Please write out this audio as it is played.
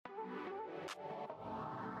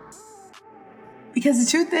Because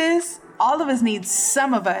the truth is, all of us need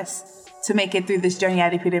some of us to make it through this journey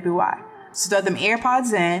at PWI. So throw them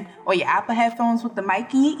AirPods in or your Apple headphones with the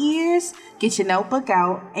mic in your ears, get your notebook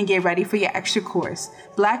out, and get ready for your extra course.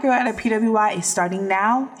 Black Girl at a PWI is starting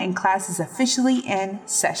now, and class is officially in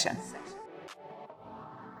session.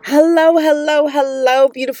 Hello,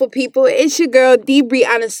 beautiful people. It's your girl, D.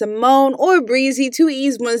 Brianna Simone, or Breezy, 2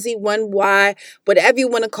 E's, 1 Z, 1 Y. Whatever you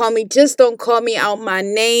want to call me, just don't call me out my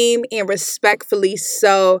name, and respectfully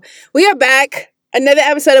so. We are back. Another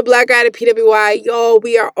episode of Black Girl at a PWI. Y'all,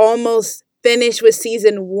 we are almost finished with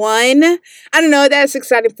season 1. I don't know, that's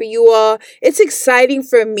exciting for you all. It's exciting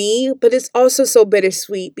for me, but it's also so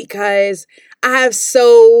bittersweet because I have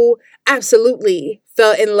so absolutely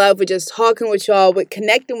fell in love with just talking with y'all, with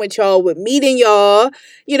connecting with y'all, with meeting y'all.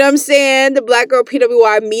 You know what I'm saying? The Black Girl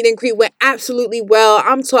PWI meet and greet went absolutely well.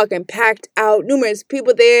 I'm talking packed out, numerous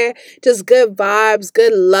people there, just good vibes,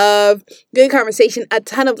 good love, good conversation, a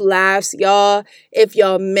ton of laughs, y'all. If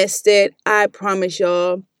y'all missed it, I promise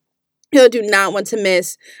y'all do not want to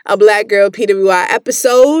miss a Black Girl PWI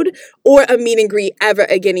episode or a meet and greet ever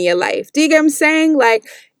again in your life. Do you get what I'm saying? Like,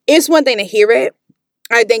 it's one thing to hear it.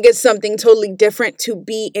 I think it's something totally different to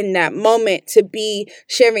be in that moment, to be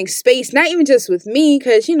sharing space, not even just with me,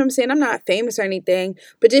 because, you know what I'm saying, I'm not famous or anything,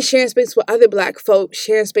 but just sharing space with other Black folks,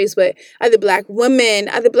 sharing space with other Black women,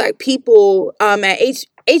 other Black people at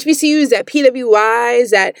HBCUs, at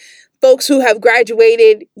PWIs, at folks who have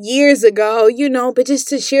graduated years ago, you know, but just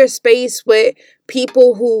to share space with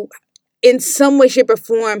people who in some way, shape, or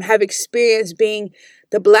form have experienced being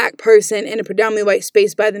the Black person in a predominantly white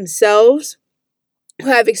space by themselves, who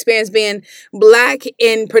have experienced being Black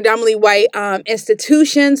in predominantly white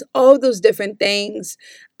institutions, all those different things.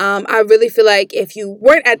 I really feel like if you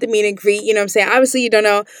weren't at the meet and greet, you know what I'm saying, obviously you don't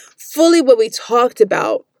know fully what we talked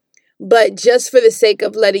about, but just for the sake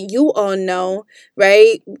of letting you all know,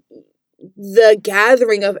 right, the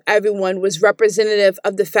gathering of everyone was representative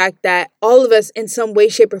of the fact that all of us in some way,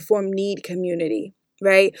 shape, or form need community.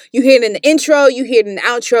 Right? You hear it in the intro, you hear it in the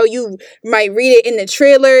outro, you might read it in the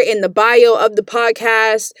trailer, in the bio of the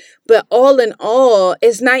podcast. But all in all,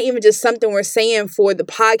 it's not even just something we're saying for the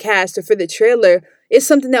podcast or for the trailer. It's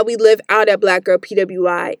something that we live out at Black Girl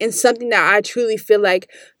PWI, and something that I truly feel like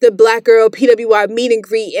the Black Girl PWI meet and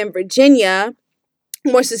greet in Virginia,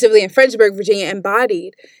 more specifically in Fredericksburg, Virginia,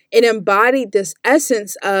 embodied. It embodied this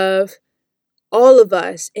essence of all of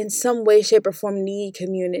us in some way, shape, or form need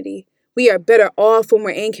community. We are better off when we're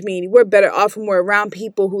in community. We're better off when we're around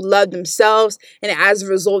people who love themselves, and as a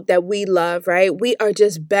result that we love, right? We are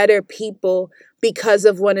just better people because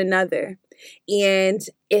of one another. And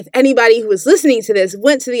if anybody who is listening to this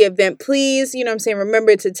went to the event, please, you know what I'm saying,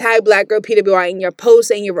 remember to tag Black Girl PWI in your posts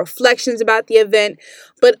and your reflections about the event.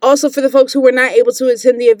 But also for the folks who were not able to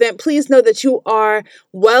attend the event, please know that you are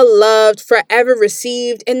well loved, forever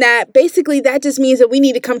received, and that basically that just means that we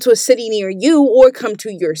need to come to a city near you or come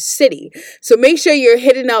to your city. So make sure you're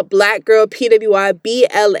hitting up Black Girl PWI,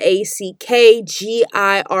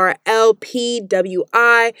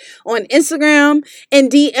 BLACKGIRLPWI on Instagram and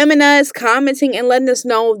DMing us, commenting, and letting us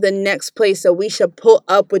know the next place that we should pull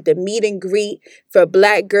up with the meet and greet for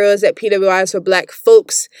Black girls at PWIs, for Black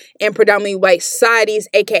folks in predominantly white societies,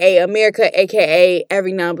 aka America, aka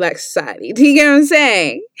every non-Black society. Do you get what I'm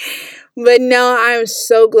saying? But no, I'm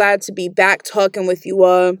so glad to be back talking with you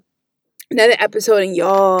all. Another episode, and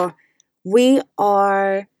y'all, we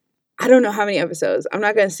are, I don't know how many episodes. I'm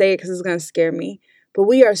not going to say it because it's going to scare me. But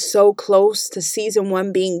we are so close to season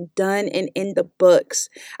 1 being done and in the books.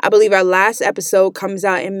 I believe our last episode comes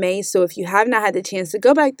out in May. So if you have not had the chance to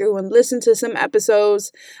go back through and listen to some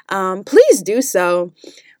episodes, please do so.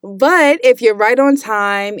 But if you're right on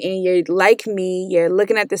time and you're like me, you're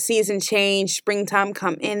looking at the season change, springtime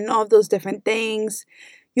come in, and all those different things,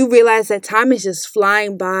 you realize that time is just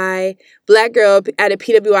flying by. Black Girl at a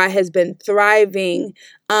PWI has been thriving.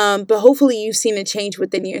 But hopefully you've seen a change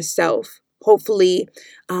within yourself. Hopefully,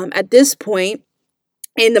 at this point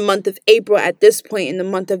in the month of April, at this point in the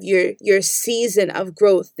month of your season of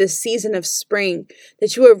growth, this season of spring,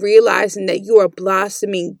 that you are realizing that you are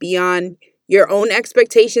blossoming beyond your own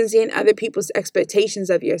expectations and other people's expectations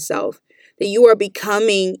of yourself. That you are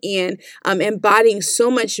becoming and embodying so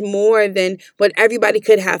much more than what everybody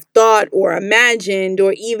could have thought or imagined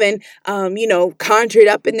or even, conjured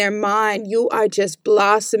up in their mind. You are just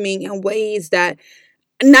blossoming in ways that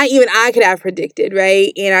not even I could have predicted,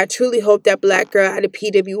 right? And I truly hope that Black Girl at a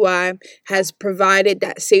PWI has provided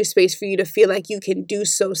that safe space for you to feel like you can do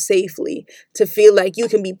so safely, to feel like you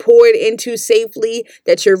can be poured into safely,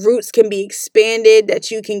 that your roots can be expanded,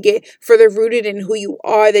 that you can get further rooted in who you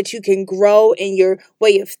are, that you can grow in your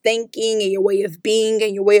way of thinking and your way of being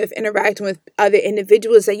and your way of interacting with other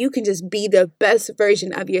individuals, that you can just be the best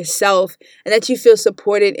version of yourself and that you feel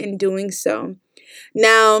supported in doing so.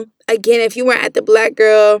 Now, again, if you weren't at the Black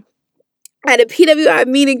Girl at a PWI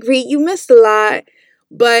meet and greet, you missed a lot.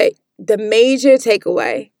 But the major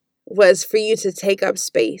takeaway was for you to take up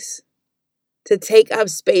space. To take up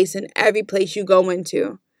space in every place you go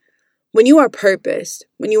into. When you are purposed,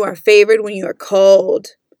 when you are favored, when you are called,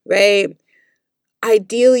 right?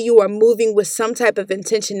 Ideally, you are moving with some type of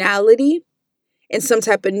intentionality and some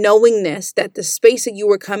type of knowingness that the space that you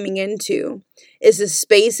were coming into is a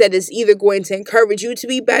space that is either going to encourage you to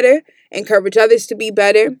be better, encourage others to be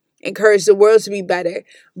better, encourage the world to be better,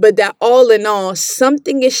 but that all in all,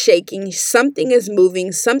 something is shaking, something is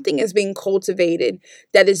moving, something is being cultivated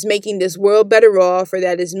that is making this world better off, or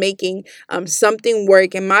that is making something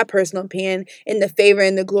work, in my personal opinion, in the favor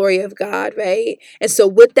and the glory of God, right? And so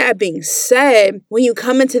with that being said, when you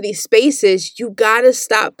come into these spaces, you gotta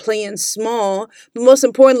stop playing small, but most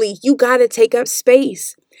importantly, you gotta take up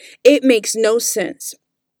space. It makes no sense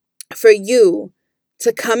for you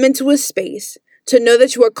to come into a space, to know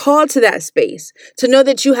that you are called to that space, to know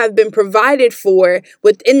that you have been provided for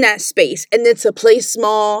within that space, and then to play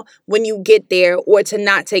small when you get there, or to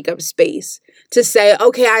not take up space. To say,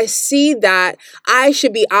 okay, I see that I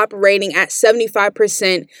should be operating at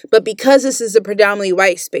 75%, but because this is a predominantly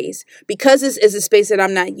white space, because this is a space that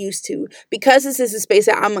I'm not used to, because this is a space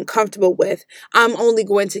that I'm uncomfortable with, I'm only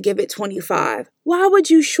going to give it 25. Why would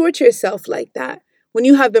you short yourself like that? When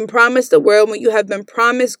you have been promised the world, when you have been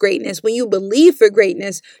promised greatness, when you believe for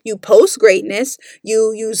greatness, you post greatness,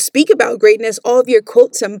 you speak about greatness, all of your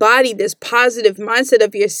quotes embody this positive mindset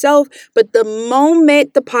of yourself. But the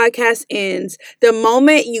moment the podcast ends, the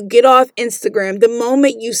moment you get off Instagram, the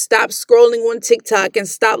moment you stop scrolling on TikTok and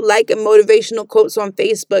stop liking motivational quotes on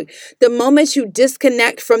Facebook, the moment you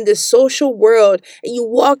disconnect from the social world and you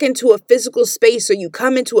walk into a physical space, or you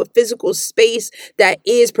come into a physical space that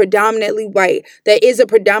is predominantly white, that is a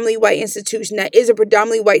predominantly white institution, that is a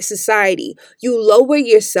predominantly white society, you lower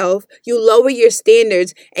yourself, you lower your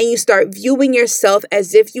standards, and you start viewing yourself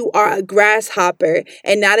as if you are a grasshopper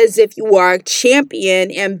and not as if you are a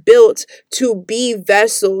champion and built to be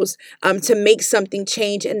vessels to make something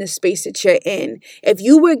change in the space that you're in. If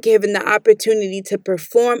you were given the opportunity to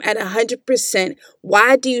perform at 100%,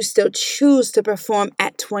 why do you still choose to perform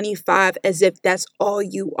at 25 as if that's all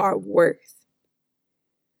you are worth?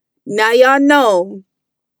 Now y'all know,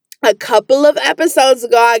 a couple of episodes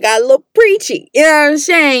ago, I got a little preachy, you know what I'm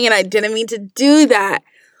saying? And I didn't mean to do that.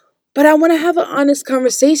 But I want to have an honest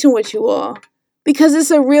conversation with you all, because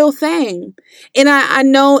it's a real thing. And I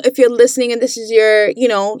know if you're listening and this is your,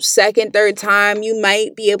 second, third time, you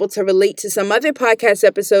might be able to relate to some other podcast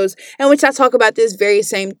episodes in which I talk about this very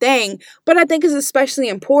same thing. But I think it's especially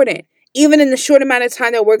important. Even in the short amount of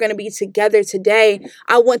time that we're going to be together today,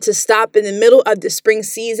 I want to stop in the middle of the spring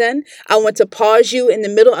season. I want to pause you in the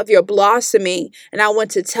middle of your blossoming. And I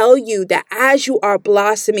want to tell you that as you are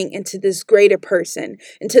blossoming into this greater person,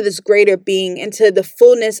 into this greater being, into the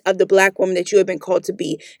fullness of the Black woman that you have been called to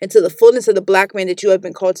be, into the fullness of the Black man that you have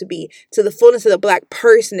been called to be, to the fullness of the Black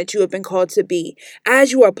person that you have been called to be,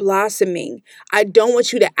 as you are blossoming, I don't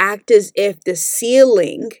want you to act as if the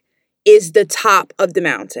ceiling is the top of the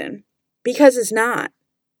mountain. Because it's not.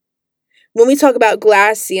 When we talk about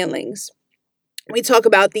glass ceilings, we talk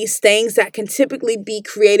about these things that can typically be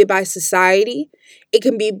created by society. It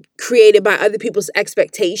can be created by other people's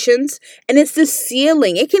expectations. And it's the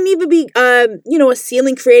ceiling. It can even be, a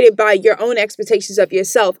ceiling created by your own expectations of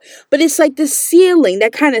yourself. But it's like the ceiling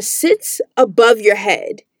that kind of sits above your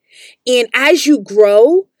head. And as you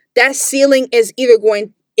grow, that ceiling is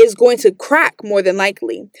going to crack, more than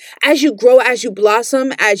likely. As you grow, as you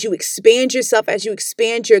blossom, as you expand yourself, as you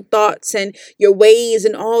expand your thoughts and your ways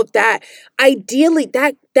and all of that, ideally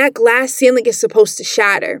that glass ceiling is supposed to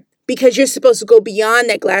shatter. Because you're supposed to go beyond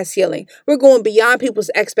that glass ceiling. We're going beyond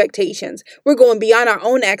people's expectations. We're going beyond our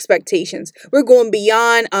own expectations. We're going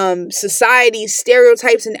beyond society's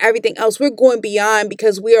stereotypes and everything else. We're going beyond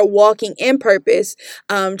because we are walking in purpose,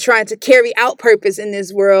 trying to carry out purpose in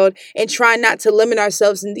this world and trying not to limit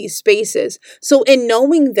ourselves in these spaces. So in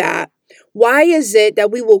knowing that, why is it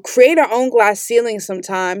that we will create our own glass ceiling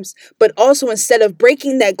sometimes, but also instead of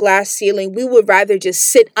breaking that glass ceiling, we would rather just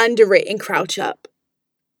sit under it and crouch up?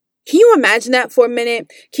 Can you imagine that for a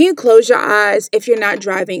minute? Can you close your eyes if you're not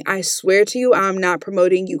driving? I swear to you, I'm not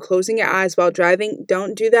promoting you closing your eyes while driving.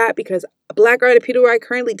 Don't do that because Black Art Appeal Right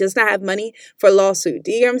currently does not have money for a lawsuit.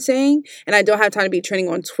 Do you get what I'm saying? And I don't have time to be trending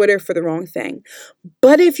on Twitter for the wrong thing.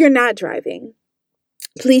 But if you're not driving,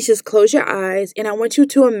 please just close your eyes and I want you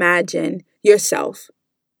to imagine yourself.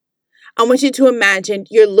 I want you to imagine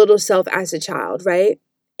your little self as a child, right?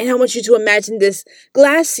 And I want you to imagine this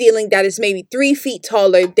glass ceiling that is maybe 3 feet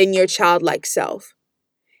taller than your childlike self.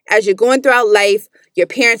 As you're going throughout life, your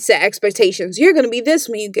parents set expectations. You're going to be this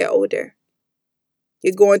when you get older.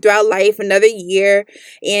 You're going throughout life another year,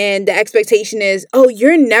 and the expectation is, oh,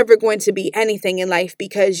 you're never going to be anything in life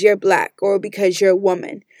because you're Black or because you're a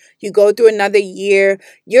woman. You go through another year,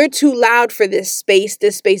 you're too loud for this space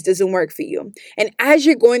doesn't work for you. And as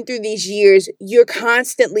you're going through these years, you're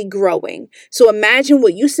constantly growing. So imagine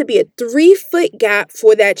what used to be a 3-foot gap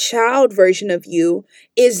for that child version of you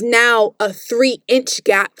is now a 3-inch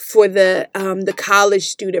gap for the college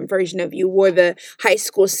student version of you or the high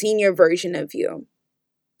school senior version of you.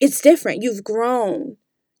 It's different. You've grown.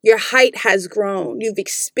 Your height has grown. You've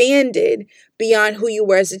expanded beyond who you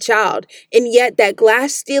were as a child. And yet that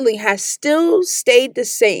glass ceiling has still stayed the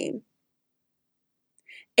same.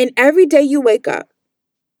 And every day you wake up,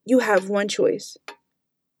 you have one choice.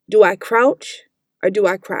 Do I crouch or do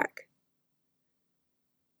I crack?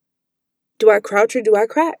 Do I crouch or do I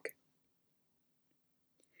crack?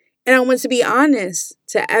 And I want to be honest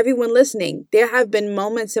to everyone listening. There have been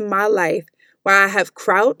moments in my life where I have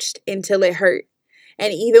crouched until it hurt.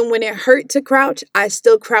 And even when it hurt to crouch, I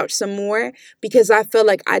still crouched some more because I felt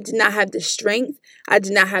like I did not have the strength. I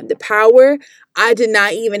did not have the power. I did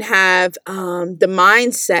not even have the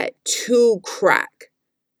mindset to crack.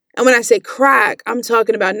 And when I say crack, I'm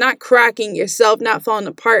talking about not cracking yourself, not falling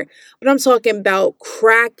apart, but I'm talking about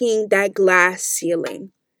cracking that glass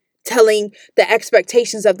ceiling. Telling the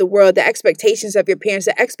expectations of the world, the expectations of your parents,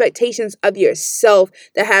 the expectations of yourself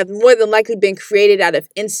that have more than likely been created out of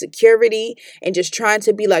insecurity and just trying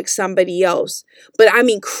to be like somebody else. But I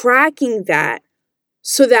mean, cracking that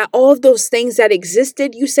so that all of those things that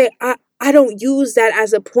existed, you say, I don't use that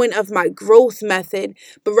as a point of my growth method,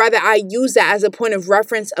 but rather I use that as a point of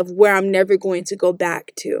reference of where I'm never going to go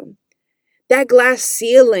back to. That glass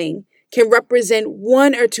ceiling can represent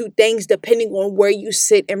one or two things depending on where you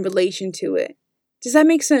sit in relation to it. Does that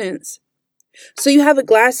make sense? So you have a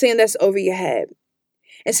glass ceiling that's over your head.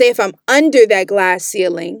 And say if I'm under that glass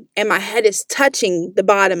ceiling and my head is touching the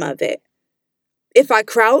bottom of it, if I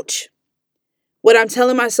crouch, what I'm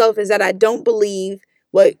telling myself is that I don't believe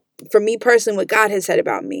what God has said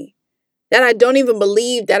about me. That I don't even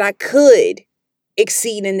believe that I could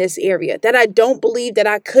exceed in this area, that I don't believe that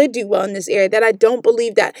I could do well in this area, that I don't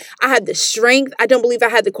believe that I have the strength. I don't believe I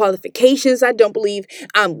have the qualifications. I don't believe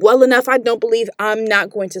I'm well enough. I don't believe I'm not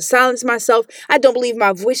going to silence myself. I don't believe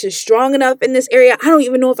my voice is strong enough in this area. I don't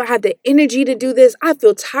even know if I have the energy to do this. I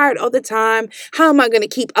feel tired all the time. How am I going to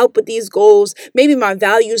keep up with these goals? Maybe my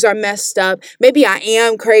values are messed up. Maybe I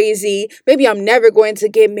am crazy. Maybe I'm never going to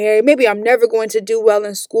get married. Maybe I'm never going to do well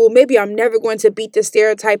in school. Maybe I'm never going to beat the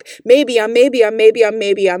stereotype. Maybe I'm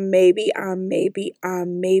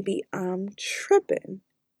tripping.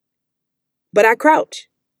 But I crouch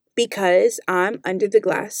because I'm under the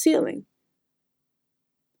glass ceiling.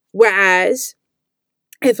 Whereas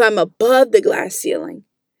if I'm above the glass ceiling,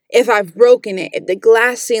 if I've broken it, if the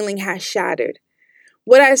glass ceiling has shattered,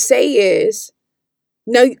 what I say is,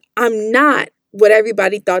 no, I'm not what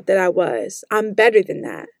everybody thought that I was. I'm better than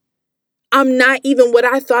that. I'm not even what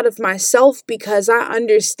I thought of myself because I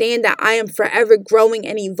understand that I am forever growing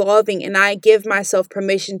and evolving and I give myself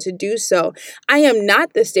permission to do so. I am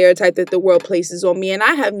not the stereotype that the world places on me and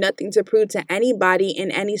I have nothing to prove to anybody in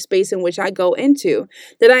any space in which I go into.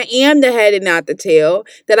 That I am the head and not the tail.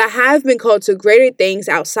 That I have been called to greater things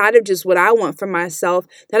outside of just what I want for myself.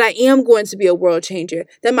 That I am going to be a world changer.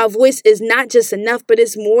 That my voice is not just enough, but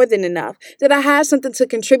it's more than enough. That I have something to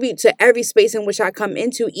contribute to every space in which I come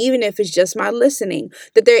into, even if it's just my listening,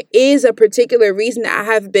 that there is a particular reason that I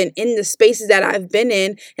have been in the spaces that I've been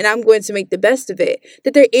in, and I'm going to make the best of it,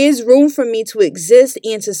 that there is room for me to exist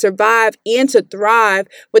and to survive and to thrive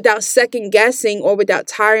without second guessing or without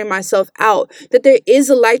tiring myself out, that there is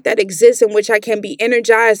a life that exists in which I can be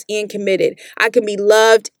energized and committed. I can be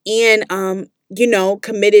loved and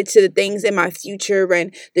committed to the things in my future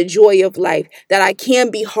and the joy of life, that I can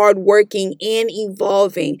be hardworking and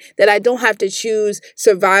evolving, that I don't have to choose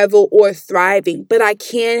survival or thriving, but I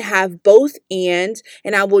can have both and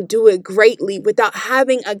I will do it greatly without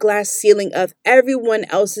having a glass ceiling of everyone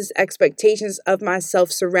else's expectations of myself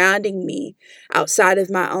surrounding me outside of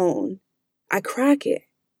my own. I crack it.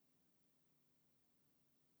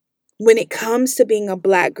 when it comes to being a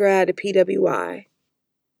Black girl at a PWI,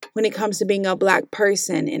 when it comes to being a Black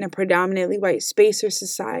person in a predominantly white space or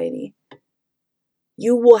society,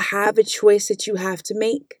 you will have a choice that you have to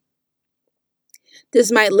make.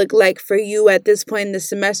 This might look like for you at this point in the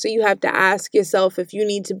semester, you have to ask yourself if you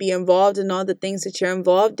need to be involved in all the things that you're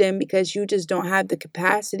involved in because you just don't have the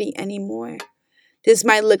capacity anymore. This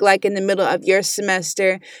might look like in the middle of your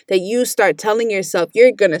semester that you start telling yourself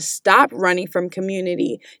you're going to stop running from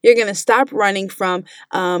community. You're going to stop running from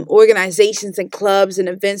organizations and clubs and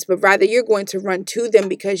events, but rather you're going to run to them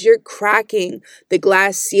because you're cracking the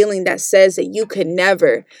glass ceiling that says that you could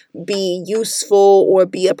never be useful or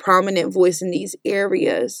be a prominent voice in these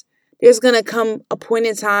areas. There's going to come a point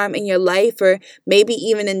in time in your life, or maybe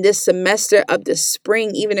even in this semester of the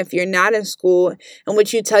spring, even if you're not in school, in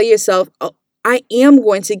which you tell yourself, oh, I am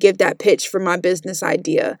going to give that pitch for my business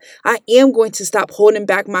idea. I am going to stop holding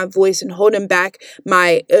back my voice and holding back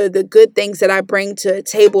my the good things that I bring to a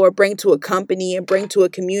table or bring to a company and bring to a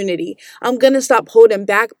community. I'm going to stop holding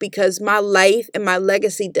back because my life and my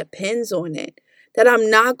legacy depends on it. That I'm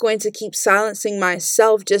not going to keep silencing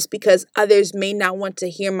myself just because others may not want to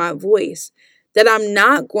hear my voice. That I'm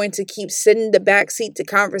not going to keep sitting in the backseat to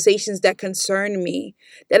conversations that concern me.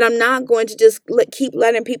 That I'm not going to just keep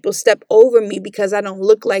letting people step over me because I don't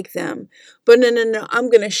look like them. But no. I'm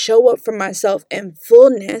going to show up for myself in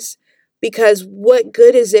fullness, because what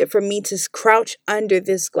good is it for me to crouch under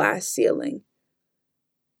this glass ceiling?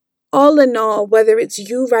 All in all, whether it's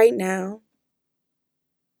you right now,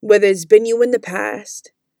 whether it's been you in the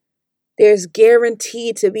past, there's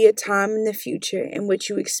guaranteed to be a time in the future in which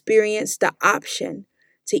you experience the option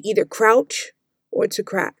to either crouch or to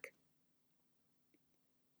crack.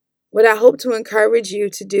 What I hope to encourage you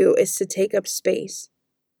to do is to take up space.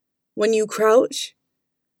 When you crouch,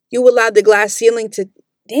 you allow the glass ceiling to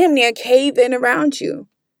damn near cave in around you,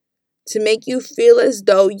 to make you feel as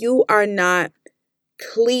though you are not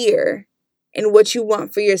clear in what you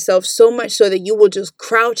want for yourself, so much so that you will just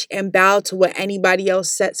crouch and bow to what anybody else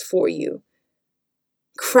sets for you.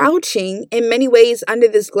 Crouching, in many ways, under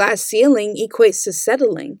this glass ceiling equates to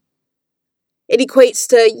settling. It equates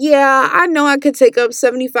to, yeah, I know I could take up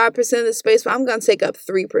 75% of the space, but I'm going to take up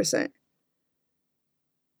 3%.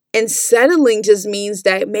 And settling just means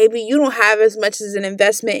that maybe you don't have as much as an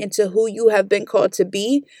investment into who you have been called to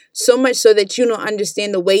be, so much so that you don't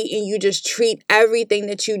understand the weight and you just treat everything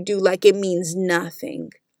that you do like it means nothing.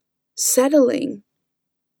 Settling.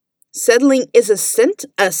 Settling is a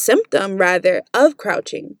symptom of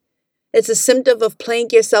crouching. It's a symptom of playing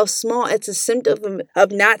yourself small. It's a symptom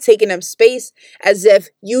of not taking up space, as if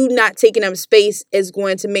you not taking up space is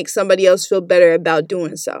going to make somebody else feel better about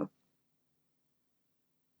doing so.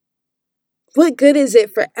 What good is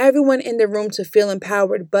it for everyone in the room to feel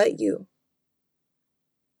empowered but you?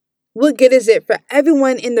 What good is it for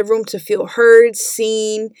everyone in the room to feel heard,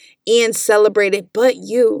 seen, and celebrated but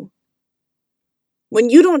you? When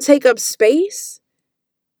you don't take up space,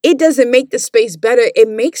 it doesn't make the space better. It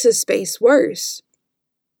makes the space worse.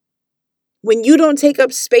 When you don't take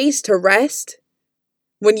up space to rest,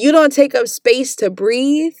 when you don't take up space to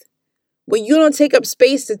breathe, when you don't take up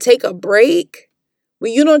space to take a break,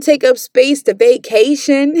 when you don't take up space to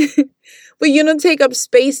vacation, when you don't take up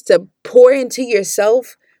space to pour into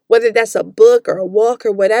yourself, whether that's a book or a walk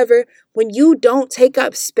or whatever, when you don't take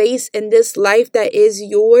up space in this life that is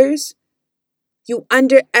yours, you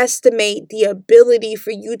underestimate the ability for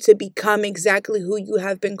you to become exactly who you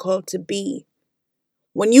have been called to be.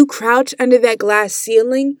 When you crouch under that glass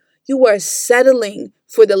ceiling, you are settling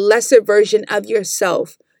for the lesser version of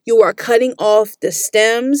yourself. You are cutting off the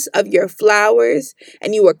stems of your flowers,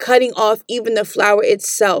 and you are cutting off even the flower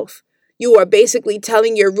itself. You are basically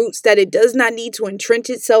telling your roots that it does not need to entrench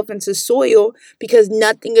itself into soil because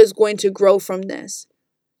nothing is going to grow from this.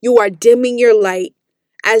 You are dimming your light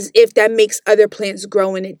as if that makes other plants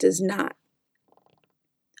grow, and it does not.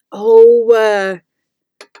 But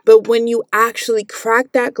when you actually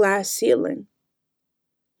crack that glass ceiling,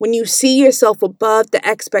 when you see yourself above the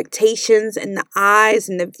expectations and the eyes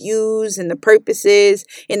and the views and the purposes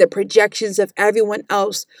and the projections of everyone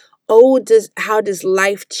else, how does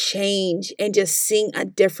life change and just sing a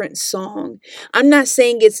different song? I'm not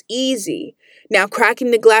saying it's easy. Now,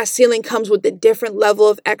 cracking the glass ceiling comes with a different level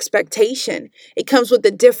of expectation. It comes with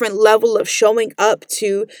a different level of showing up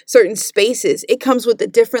to certain spaces. It comes with a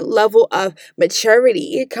different level of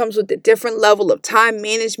maturity. It comes with a different level of time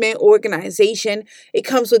management, organization. It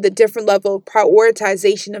comes with a different level of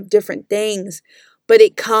prioritization of different things. But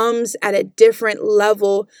it comes at a different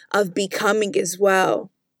level of becoming as well.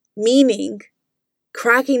 Meaning,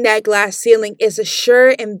 cracking that glass ceiling is a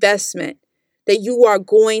sure investment that you are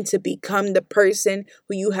going to become the person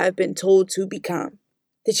who you have been told to become,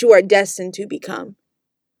 that you are destined to become.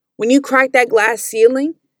 When you crack that glass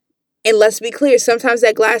ceiling, and let's be clear, sometimes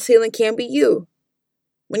that glass ceiling can be you.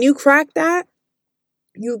 When you crack that,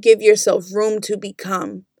 you give yourself room to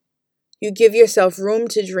become. You give yourself room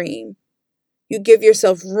to dream. You give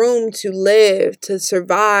yourself room to live, to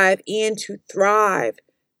survive, and to thrive.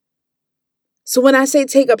 So when I say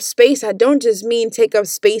take up space, I don't just mean take up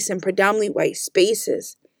space in predominantly white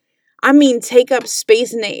spaces. I mean take up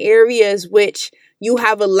space in the areas which you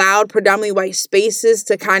have allowed predominantly white spaces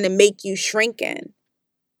to kind of make you shrink in.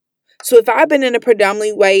 So if I've been in a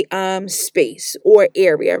predominantly white space or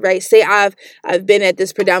area, right? Say I've been at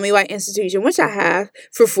this predominantly white institution, which I have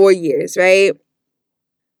for 4 years, right?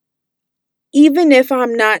 Even if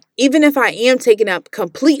I am taking up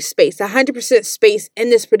complete space, 100% space in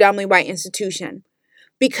this predominantly white institution,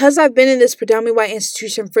 because I've been in this predominantly white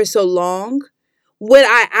institution for so long, what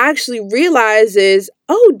I actually realize is,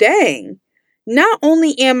 oh, dang, not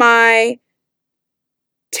only am I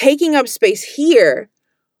taking up space here,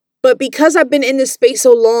 but because I've been in this space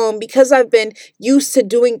so long, because I've been used to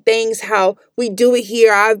doing things how we do it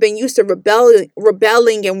here, I've been used to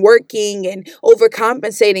rebelling and working and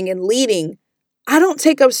overcompensating and leading. I don't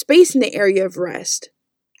take up space in the area of rest.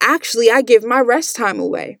 Actually, I give my rest time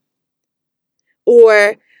away.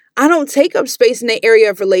 Or I don't take up space in the area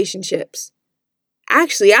of relationships.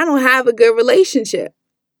 Actually, I don't have a good relationship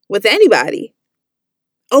with anybody.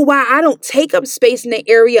 Oh, wow, I don't take up space in the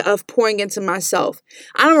area of pouring into myself.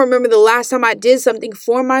 I don't remember the last time I did something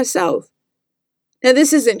for myself. Now,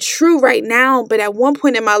 this isn't true right now, but at one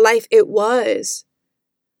point in my life, it was.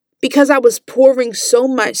 Because I was pouring so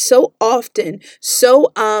much, so often,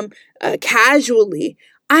 so casually,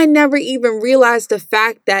 I never even realized the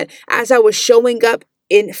fact that as I was showing up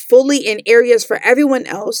fully in areas for everyone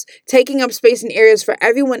else, taking up space in areas for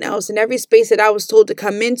everyone else, in every space that I was told to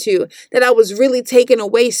come into, that I was really taking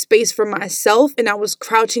away space for myself and I was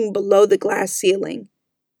crouching below the glass ceiling.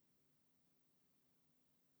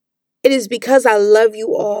 It is because I love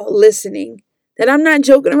you all listening that I'm not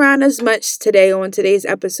joking around as much today on today's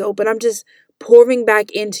episode, but I'm just pouring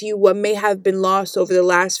back into you what may have been lost over the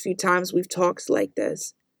last few times we've talked like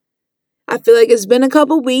this. I feel like it's been a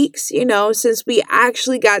couple weeks, since we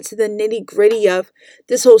actually got to the nitty gritty of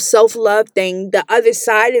this whole self-love thing. The other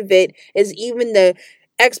side of it is even the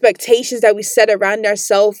expectations that we set around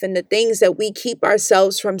ourselves and the things that we keep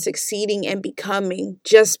ourselves from succeeding and becoming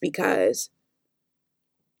just because.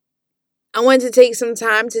 I wanted to take some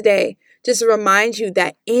time today just to remind you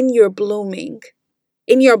that in your blooming,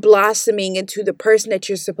 in your blossoming into the person that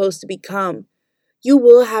you're supposed to become, you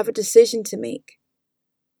will have a decision to make.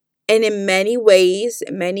 And in many ways,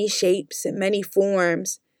 in many shapes, in many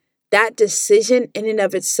forms, that decision in and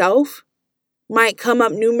of itself might come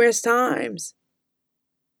up numerous times.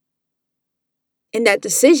 And that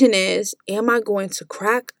decision is, am I going to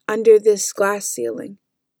crack under this glass ceiling?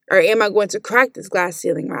 Or am I going to crack this glass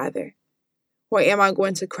ceiling rather? Or am I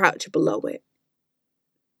going to crouch below it?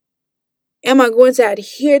 Am I going to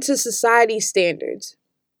adhere to society's standards?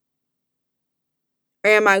 Or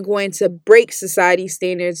am I going to break society's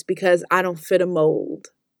standards because I don't fit a mold?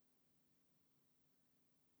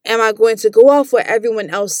 Am I going to go off what everyone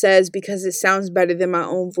else says because it sounds better than my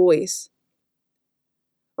own voice?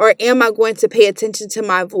 Or am I going to pay attention to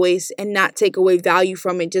my voice and not take away value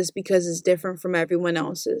from it just because it's different from everyone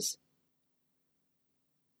else's?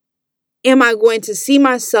 Am I going to see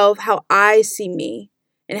myself how I see me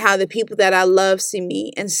and how the people that I love see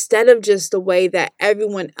me instead of just the way that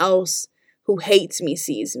everyone else who hates me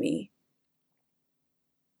sees me?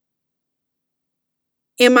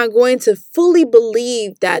 Am I going to fully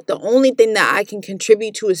believe that the only thing that I can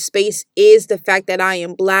contribute to a space is the fact that I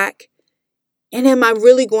am Black? And am I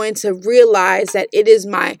really going to realize that it is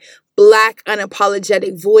my Black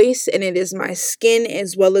unapologetic voice and it is my skin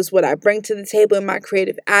as well as what I bring to the table and my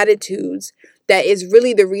creative attitudes that is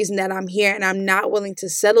really the reason that I'm here, and I'm not willing to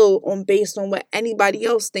settle on based on what anybody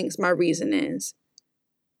else thinks my reason is?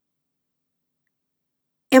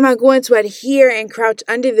 Am I going to adhere and crouch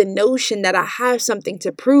under the notion that I have something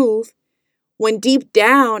to prove when deep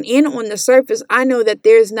down and on the surface, I know that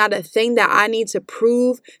there's not a thing that I need to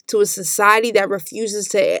prove to a society that refuses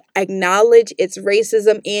to acknowledge its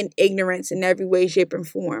racism and ignorance in every way, shape, and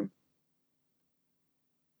form?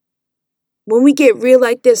 When we get real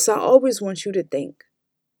like this, I always want you to think.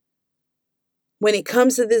 When it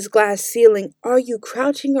comes to this glass ceiling, are you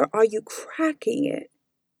crouching or are you cracking it?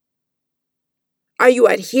 Are you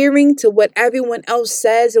adhering to what everyone else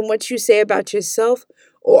says and what you say about yourself?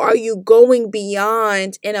 Or are you going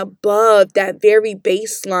beyond and above that very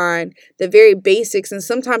baseline, the very basics, and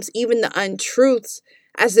sometimes even the untruths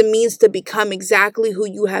as a means to become exactly who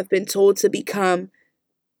you have been told to become?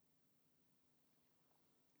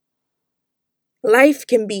 Life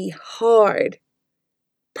can be hard.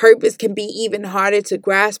 Purpose can be even harder to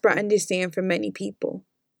grasp or understand for many people.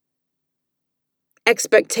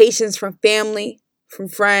 Expectations from family, from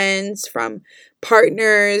friends, from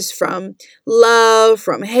partners, from love,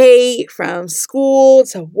 from hate, from school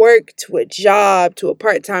to work to a job, to a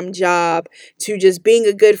part-time job, to just being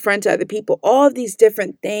a good friend to other people. All of these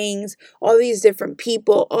different things, all these different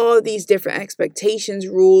people, all these different expectations,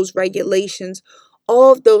 rules, regulations,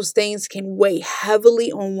 all of those things can weigh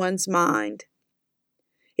heavily on one's mind.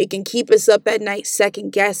 It can keep us up at night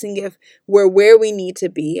second guessing if we're where we need to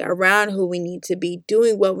be, around who we need to be,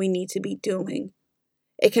 doing what we need to be doing.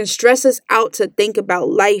 It can stress us out to think about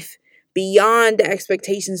life beyond the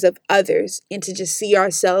expectations of others and to just see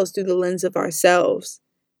ourselves through the lens of ourselves.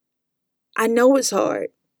 I know it's hard.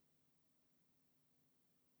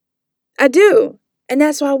 I do. And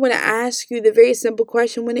that's why I want to ask you the very simple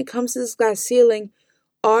question when it comes to this glass ceiling.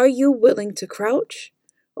 Are you willing to crouch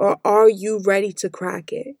or are you ready to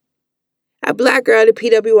crack it? At Black Girl to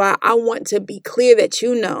PWI, I want to be clear that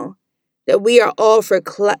you know that we are all for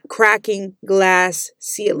cracking glass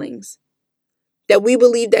ceilings. That we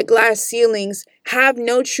believe that glass ceilings have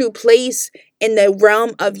no true place in the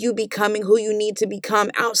realm of you becoming who you need to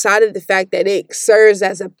become outside of the fact that it serves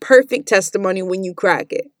as a perfect testimony when you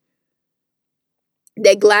crack it.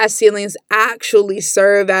 That glass ceilings actually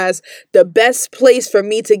serve as the best place for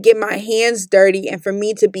me to get my hands dirty and for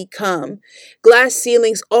me to become. Glass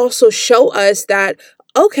ceilings also show us that,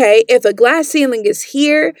 okay, if a glass ceiling is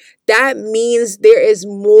here, that means there is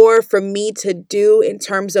more for me to do in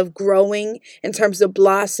terms of growing, in terms of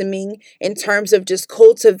blossoming, in terms of just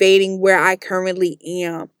cultivating where I currently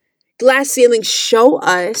am. Glass ceilings show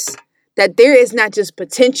us that there is not just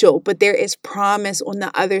potential, but there is promise on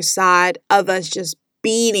the other side of us just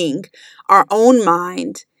beating our own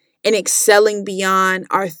mind and excelling beyond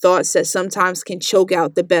our thoughts that sometimes can choke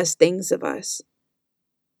out the best things of us.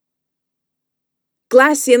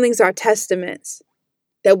 Glass ceilings are testaments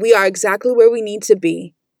that we are exactly where we need to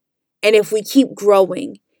be. And if we keep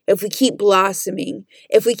growing, if we keep blossoming,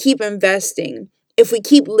 if we keep investing, if we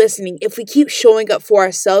keep listening, if we keep showing up for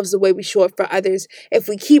ourselves the way we show up for others, if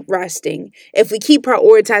we keep resting, if we keep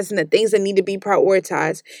prioritizing the things that need to be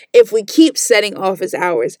prioritized, if we keep setting office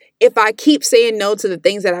hours, if I keep saying no to the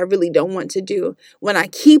things that I really don't want to do, when I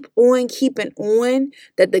keep on keeping on,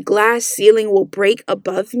 that the glass ceiling will break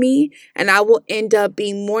above me and I will end up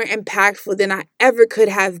being more impactful than I ever could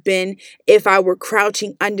have been if I were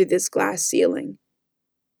crouching under this glass ceiling.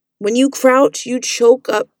 When you crouch, you choke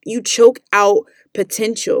out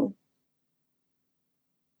potential.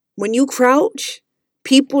 When you crouch,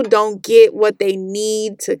 people don't get what they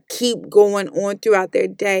need to keep going on throughout their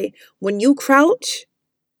day. When you crouch,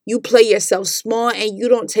 you play yourself small and you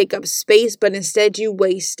don't take up space, but instead you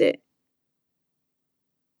waste it.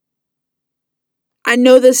 I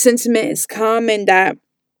know the sentiment is common that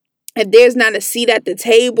if there's not a seat at the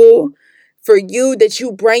table for you, that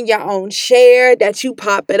you bring your own chair, that you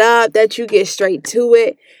pop it up, that you get straight to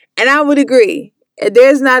it. And I would agree. If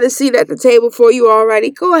there's not a seat at the table for you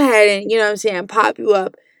already, go ahead and, pop you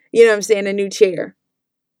up, a new chair.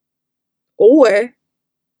 Or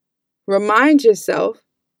remind yourself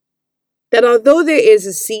that although there is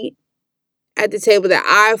a seat at the table that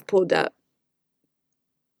I've pulled up,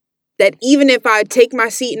 that even if I take my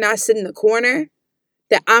seat and I sit in the corner,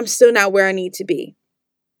 that I'm still not where I need to be.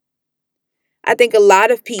 I think a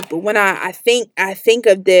lot of people, when I think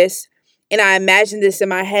of this and I imagine this in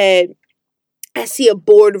my head, I see a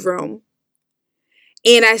boardroom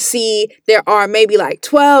and I see there are maybe like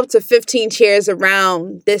 12 to 15 chairs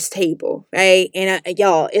around this table, right? And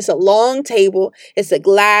y'all, it's a long table. It's a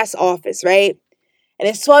glass office, right? And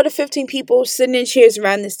it's 12 to 15 people sitting in chairs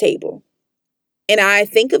around this table. And I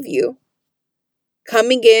think of you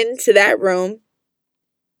coming into that room,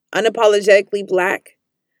 unapologetically Black,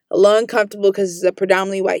 a little uncomfortable because it's a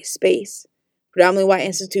predominantly white space, predominantly white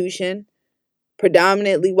institution,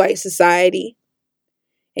 predominantly white society.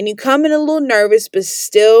 And you come in a little nervous, but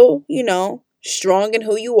still, strong in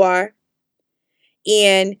who you are.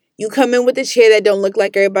 And you come in with a chair that don't look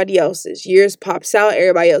like everybody else's. Yours pops out,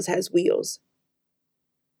 everybody else has wheels.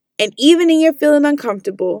 And even in your feeling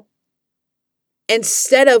uncomfortable,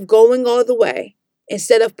 instead of going all the way,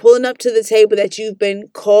 instead of pulling up to the table that you've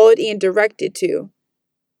been called and directed to,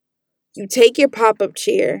 you take your pop-up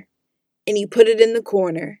chair and you put it in the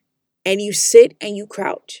corner and you sit and you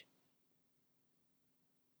crouch.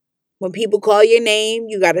 When people call your name,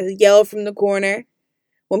 you got to yell from the corner.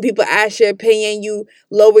 When people ask your opinion, you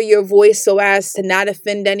lower your voice so as to not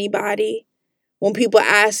offend anybody. When people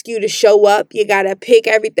ask you to show up, you got to pick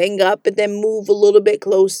everything up and then move a little bit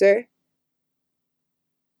closer.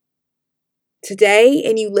 Today,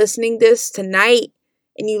 and you listening this tonight,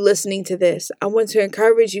 and you listening to this, I want to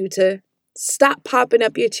encourage you to stop popping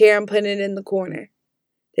up your chair and putting it in the corner.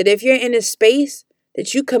 That if you're in a space,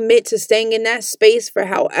 that you commit to staying in that space for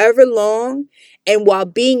however long, and while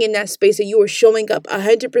being in that space, that you are showing up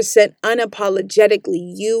 100%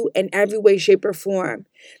 unapologetically, you in every way, shape, or form.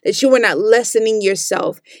 That you are not lessening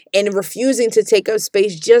yourself and refusing to take up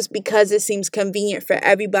space just because it seems convenient for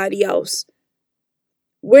everybody else.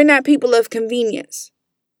 We're not people of convenience,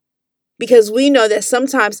 because we know that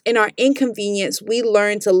sometimes in our inconvenience, we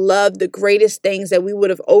learn to love the greatest things that we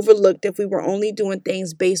would have overlooked if we were only doing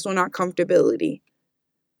things based on our comfortability.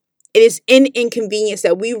 It is in inconvenience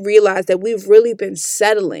that we realize that we've really been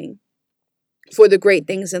settling for the great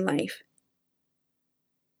things in life.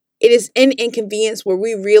 It is in inconvenience where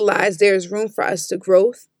we realize there's room for us to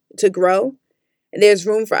grow, and there's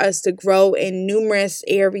room for us to grow in numerous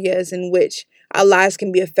areas in which our lives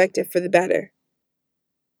can be affected for the better.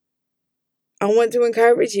 I want to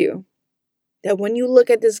encourage you that when you look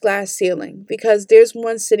at this glass ceiling, because there's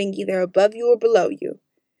one sitting either above you or below you,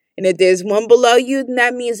 and if there's one below you, then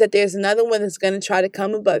that means that there's another one that's going to try to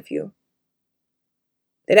come above you.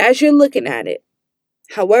 That as you're looking at it,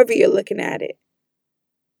 however you're looking at it,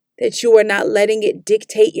 that you are not letting it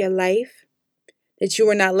dictate your life, that you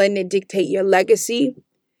are not letting it dictate your legacy,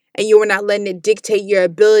 and you are not letting it dictate your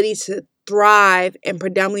ability to thrive in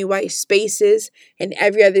predominantly white spaces and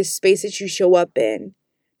every other space that you show up in.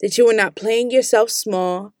 That you are not playing yourself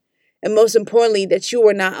small, and most importantly, that you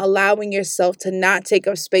are not allowing yourself to not take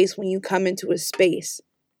up space when you come into a space.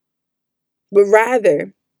 But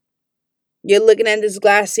rather, you're looking at this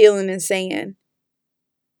glass ceiling and saying,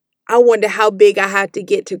 I wonder how big I have to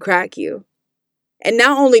get to crack you. And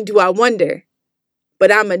not only do I wonder,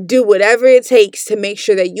 but I'm going to do whatever it takes to make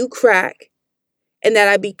sure that you crack and that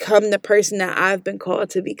I become the person that I've been called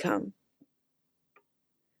to become.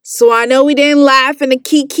 So I know we didn't laugh and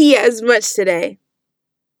kiki as much today,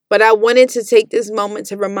 but I wanted to take this moment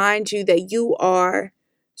to remind you that you are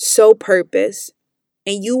so purpose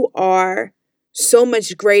and you are so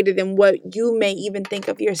much greater than what you may even think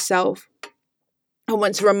of yourself. I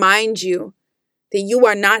want to remind you that you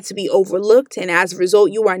are not to be overlooked, and as a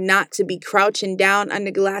result, you are not to be crouching down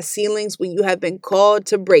under glass ceilings when you have been called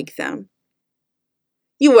to break them.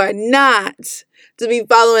 You are not to be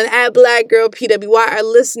following at Black Girl PWI or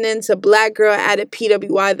listening to Black Girl at a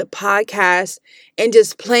PWI, the podcast, and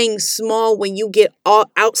just playing small when you get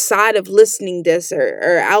all outside of listening this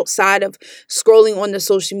or outside of scrolling on the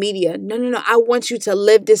social media. No. I want you to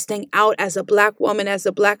live this thing out as a Black woman, as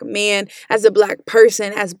a Black man, as a Black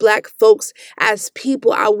person, as Black folks, as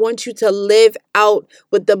people. I want you to live out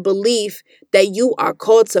with the belief that you are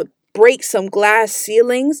called to break some glass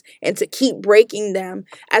ceilings and to keep breaking them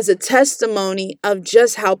as a testimony of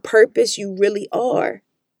just how purpose you really are.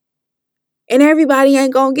 And everybody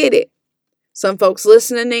ain't gonna get it. Some folks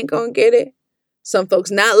listening ain't gonna get it. Some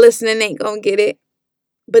folks not listening ain't gonna get it.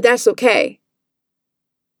 But that's okay.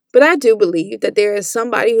 But I do believe that there is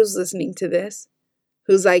somebody who's listening to this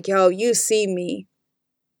who's like, yo, you see me.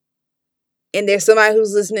 And there's somebody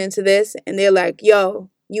who's listening to this and they're like, yo,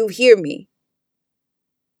 you hear me.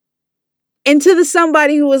 And to the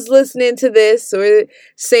somebody who is listening to this or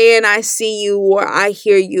saying, I see you or I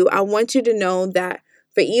hear you, I want you to know that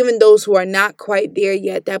for even those who are not quite there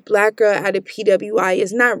yet, that Black Girl at a PWI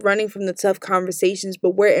is not running from the tough conversations,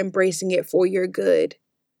 but we're embracing it for your good.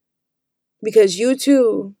 Because you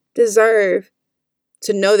too deserve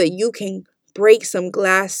to know that you can break some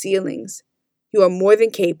glass ceilings. You are more than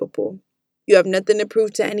capable. You have nothing to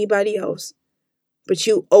prove to anybody else, but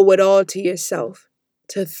you owe it all to yourself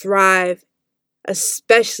to thrive,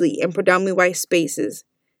 especially in predominantly white spaces,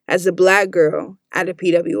 as a Black girl at a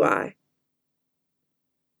PWI.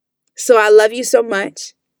 So I love you so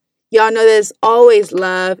much. Y'all know there's always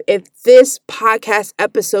love. If this podcast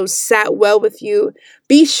episode sat well with you,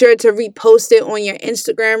 be sure to repost it on your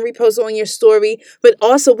Instagram, repost it on your story. But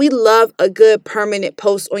also, we love a good permanent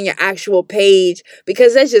post on your actual page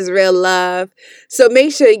because that's just real love. So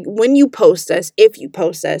make sure when you post us, if you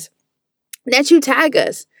post us, that you tag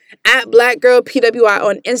us At Black Girl PWI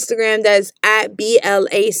on Instagram. That is at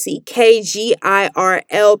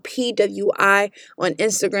BLACKGIRLPWI on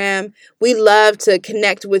Instagram. We love to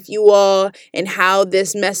connect with you all and how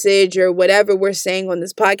this message or whatever we're saying on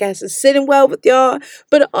this podcast is sitting well with y'all.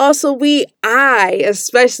 But also I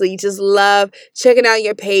especially just love checking out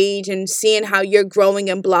your page and seeing how you're growing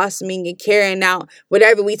and blossoming and carrying out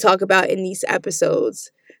whatever we talk about in these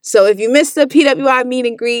episodes. So if you missed the PWI meet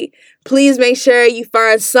and greet, please make sure you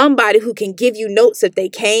find somebody who can give you notes if they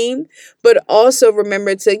came. But also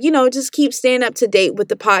remember to, just keep staying up to date with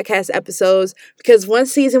the podcast episodes, because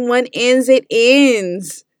once season 1 ends, it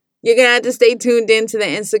ends. You're going to have to stay tuned in to the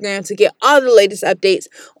Instagram to get all the latest updates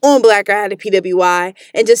on Black Girl How to PWI,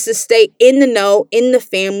 and just to stay in the know, in the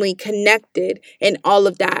family, connected, and all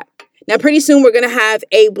of that. Now, pretty soon, we're going to have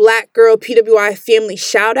a Black Girl PWI family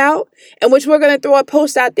shout out, in which we're going to throw a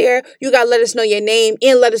post out there. You got to let us know your name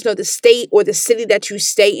and let us know the state or the city that you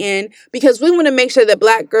stay in, because we want to make sure that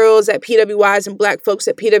Black girls at PWIs and Black folks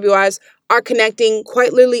at PWIs are connecting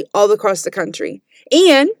quite literally all across the country.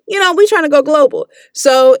 And, we trying to go global.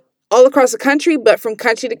 So all across the country, but from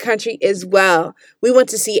country to country as well. We want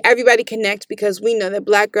to see everybody connect, because we know that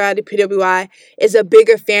Black Girl at PWI is a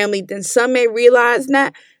bigger family than some may realize,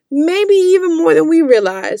 not maybe even more than we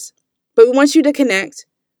realize. But we want you to connect.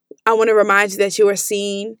 I want to remind you that you are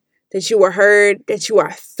seen, that you are heard, that you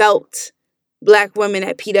are felt. Black women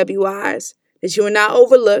at PWIs, that you are not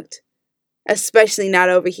overlooked, especially not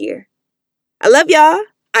over here. I love y'all.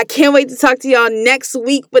 I can't wait to talk to y'all next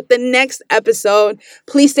week with the next episode.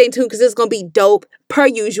 Please stay tuned, because it's going to be dope per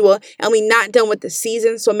usual, and we not done with the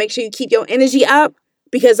season. So make sure you keep your energy up,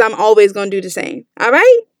 because I'm always going to do the same. All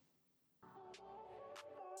right?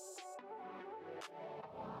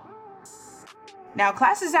 Now,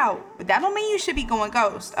 class is out, but that don't mean you should be going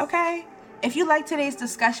ghost, okay? If you like today's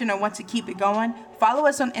discussion or want to keep it going, follow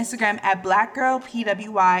us on Instagram at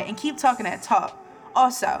BlackGirlPWI and keep talking that talk.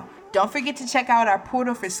 Also, don't forget to check out our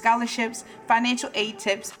portal for scholarships, financial aid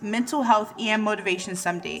tips, mental health, and motivation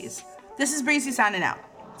some days. This is Breezy signing out.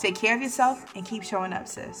 Take care of yourself and keep showing up,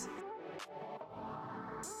 sis.